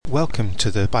Welcome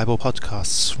to the Bible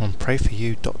podcasts from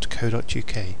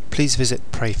prayforyou.co.uk. Please visit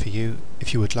Pray For You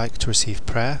if you would like to receive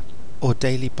prayer or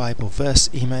daily Bible verse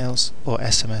emails or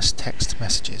SMS text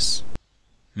messages.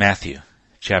 Matthew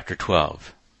chapter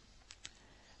 12.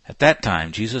 At that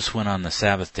time Jesus went on the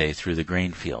Sabbath day through the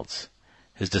grain fields.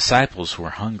 His disciples were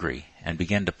hungry and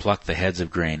began to pluck the heads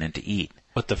of grain and to eat.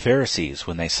 But the Pharisees,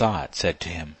 when they saw it, said to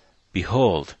him,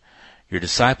 "Behold, your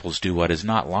disciples do what is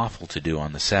not lawful to do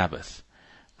on the Sabbath."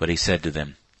 But he said to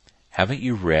them, "Haven't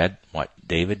you read what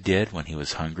David did when he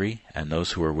was hungry, and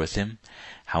those who were with him,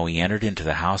 how he entered into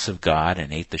the house of God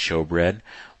and ate the showbread,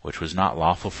 which was not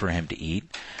lawful for him to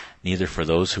eat, neither for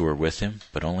those who were with him,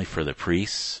 but only for the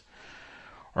priests?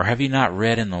 Or have you not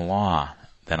read in the law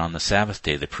that on the Sabbath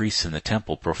day the priests in the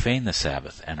temple profane the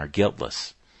Sabbath and are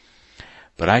guiltless?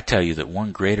 But I tell you that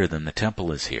one greater than the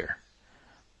temple is here.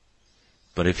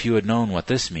 But if you had known what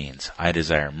this means, I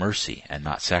desire mercy and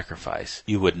not sacrifice,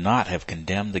 you would not have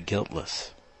condemned the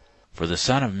guiltless. For the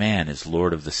Son of Man is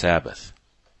Lord of the Sabbath."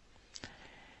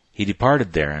 He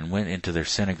departed there and went into their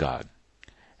synagogue.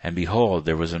 And behold,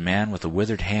 there was a man with a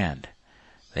withered hand.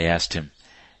 They asked him,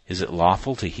 "Is it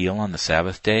lawful to heal on the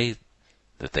Sabbath day?"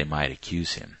 that they might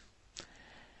accuse him.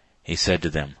 He said to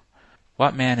them,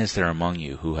 "What man is there among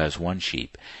you who has one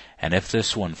sheep, and if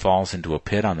this one falls into a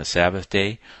pit on the Sabbath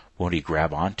day, won't he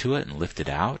grab onto it and lift it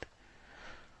out?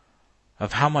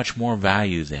 Of how much more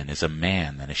value then is a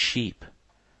man than a sheep?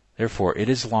 Therefore it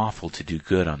is lawful to do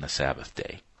good on the Sabbath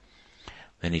day."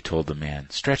 Then he told the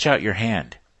man, "Stretch out your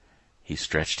hand." He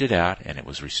stretched it out, and it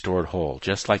was restored whole,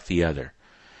 just like the other.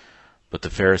 But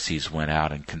the Pharisees went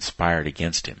out and conspired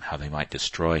against him, how they might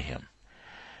destroy him.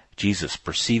 Jesus,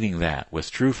 perceiving that,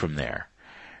 withdrew from there.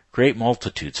 Great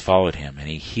multitudes followed him, and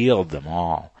he healed them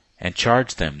all, and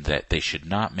charged them that they should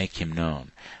not make him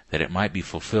known, that it might be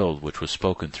fulfilled which was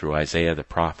spoken through Isaiah the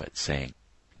prophet, saying,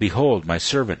 "Behold, my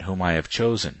servant whom I have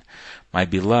chosen, my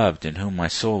beloved, in whom my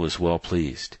soul is well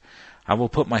pleased. I will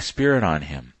put my spirit on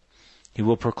him. He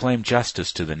will proclaim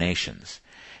justice to the nations.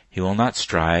 He will not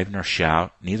strive nor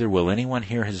shout, neither will anyone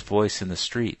hear his voice in the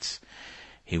streets.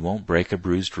 He won't break a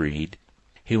bruised reed.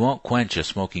 He won't quench a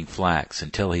smoking flax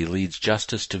until he leads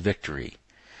justice to victory.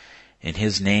 In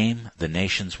his name the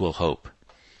nations will hope."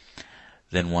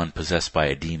 Then one possessed by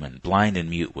a demon, blind and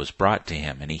mute, was brought to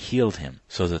him, and he healed him,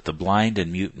 so that the blind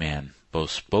and mute man both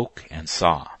spoke and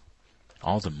saw.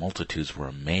 All the multitudes were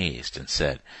amazed and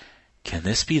said, "Can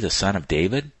this be the son of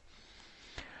David?"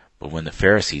 But when the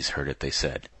Pharisees heard it, they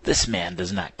said, "This man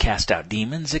does not cast out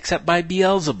demons except by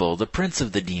Beelzebul, the prince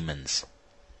of the demons."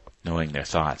 Knowing their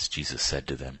thoughts, Jesus said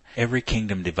to them, "Every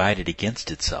kingdom divided against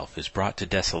itself is brought to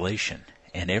desolation,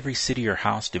 and every city or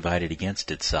house divided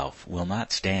against itself will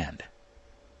not stand.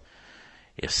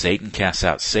 If Satan casts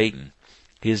out Satan,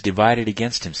 he is divided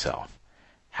against himself.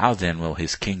 How then will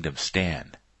his kingdom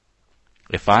stand?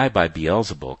 If I by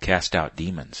Beelzebul cast out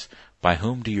demons, by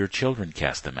whom do your children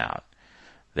cast them out?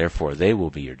 Therefore they will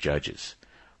be your judges.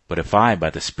 But if I by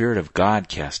the Spirit of God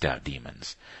cast out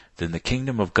demons, then the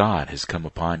kingdom of God has come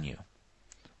upon you.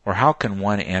 Or how can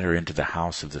one enter into the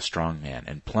house of the strong man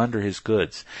and plunder his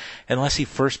goods, unless he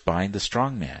first bind the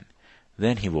strong man?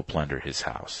 Then he will plunder his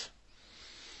house.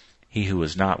 He who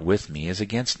is not with me is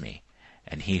against me,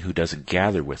 and he who doesn't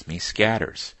gather with me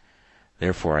scatters.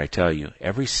 Therefore I tell you,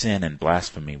 every sin and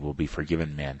blasphemy will be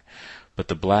forgiven men, but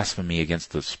the blasphemy against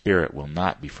the Spirit will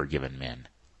not be forgiven men.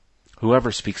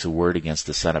 Whoever speaks a word against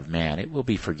the Son of Man, it will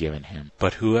be forgiven him.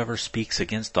 But whoever speaks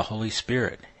against the Holy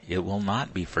Spirit, it will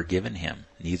not be forgiven him,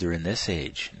 neither in this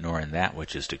age, nor in that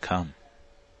which is to come.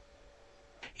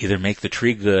 Either make the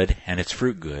tree good, and its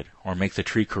fruit good, or make the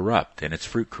tree corrupt, and its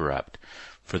fruit corrupt,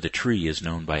 for the tree is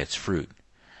known by its fruit.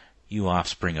 You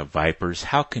offspring of vipers,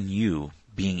 how can you,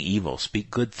 being evil,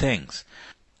 speak good things?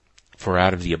 For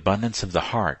out of the abundance of the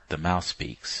heart the mouth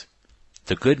speaks.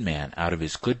 The good man out of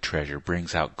his good treasure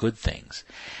brings out good things,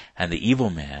 and the evil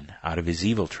man out of his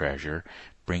evil treasure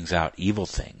brings out evil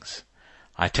things.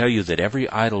 I tell you that every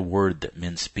idle word that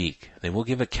men speak, they will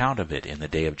give account of it in the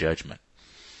day of judgment.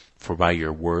 For by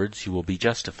your words you will be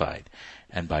justified,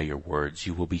 and by your words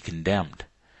you will be condemned.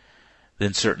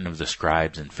 Then certain of the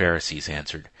scribes and Pharisees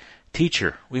answered,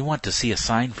 "Teacher, we want to see a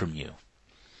sign from you."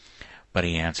 But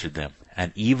he answered them,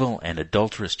 "An evil and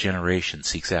adulterous generation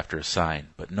seeks after a sign,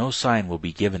 but no sign will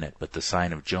be given it but the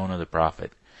sign of Jonah the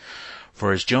prophet.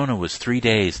 For as Jonah was 3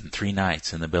 days and 3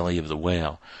 nights in the belly of the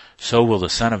whale, so will the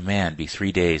Son of Man be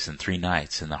 3 days and 3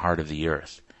 nights in the heart of the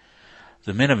earth.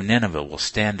 The men of Nineveh will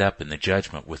stand up in the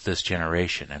judgment with this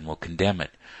generation, and will condemn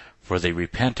it, for they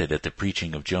repented at the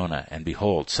preaching of Jonah, and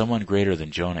behold, someone greater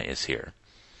than Jonah is here.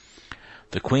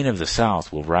 The queen of the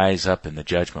south will rise up in the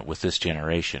judgment with this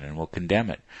generation, and will condemn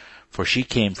it. For she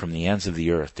came from the ends of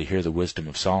the earth to hear the wisdom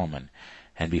of Solomon,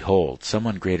 and behold,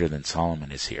 someone greater than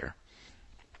Solomon is here.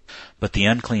 But the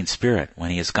unclean spirit,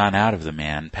 when he has gone out of the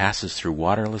man, passes through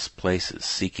waterless places,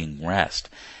 seeking rest,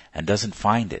 and doesn't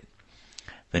find it.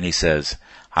 Then he says,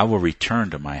 I will return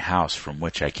to my house from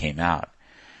which I came out.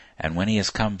 And when he has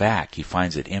come back, he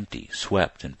finds it empty,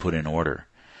 swept, and put in order.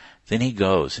 Then he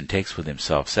goes and takes with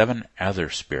himself 7 other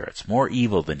spirits, more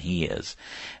evil than he is,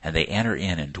 and they enter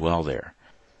in and dwell there.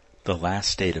 The last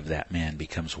state of that man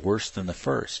becomes worse than the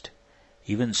first.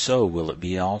 Even so will it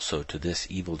be also to this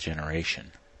evil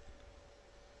generation.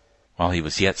 While he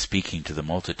was yet speaking to the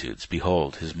multitudes,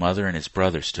 behold, his mother and his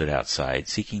brother stood outside,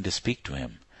 seeking to speak to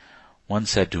him. One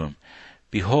said to him,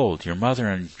 Behold, your mother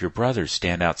and your brothers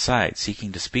stand outside,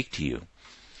 seeking to speak to you.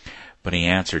 But he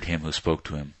answered him who spoke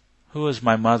to him, Who is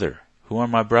my mother? Who are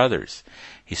my brothers?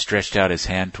 He stretched out his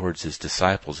hand towards his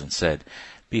disciples and said,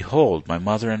 Behold, my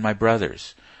mother and my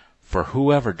brothers. For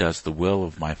whoever does the will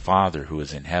of my Father who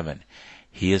is in heaven,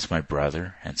 he is my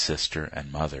brother and sister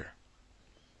and mother.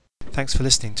 Thanks for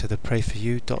listening to the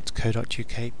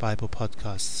prayforyou.co.uk Bible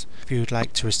podcasts. If you would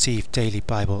like to receive daily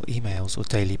Bible emails or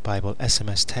daily Bible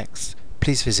SMS texts,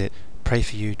 please visit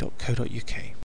prayforyou.co.uk.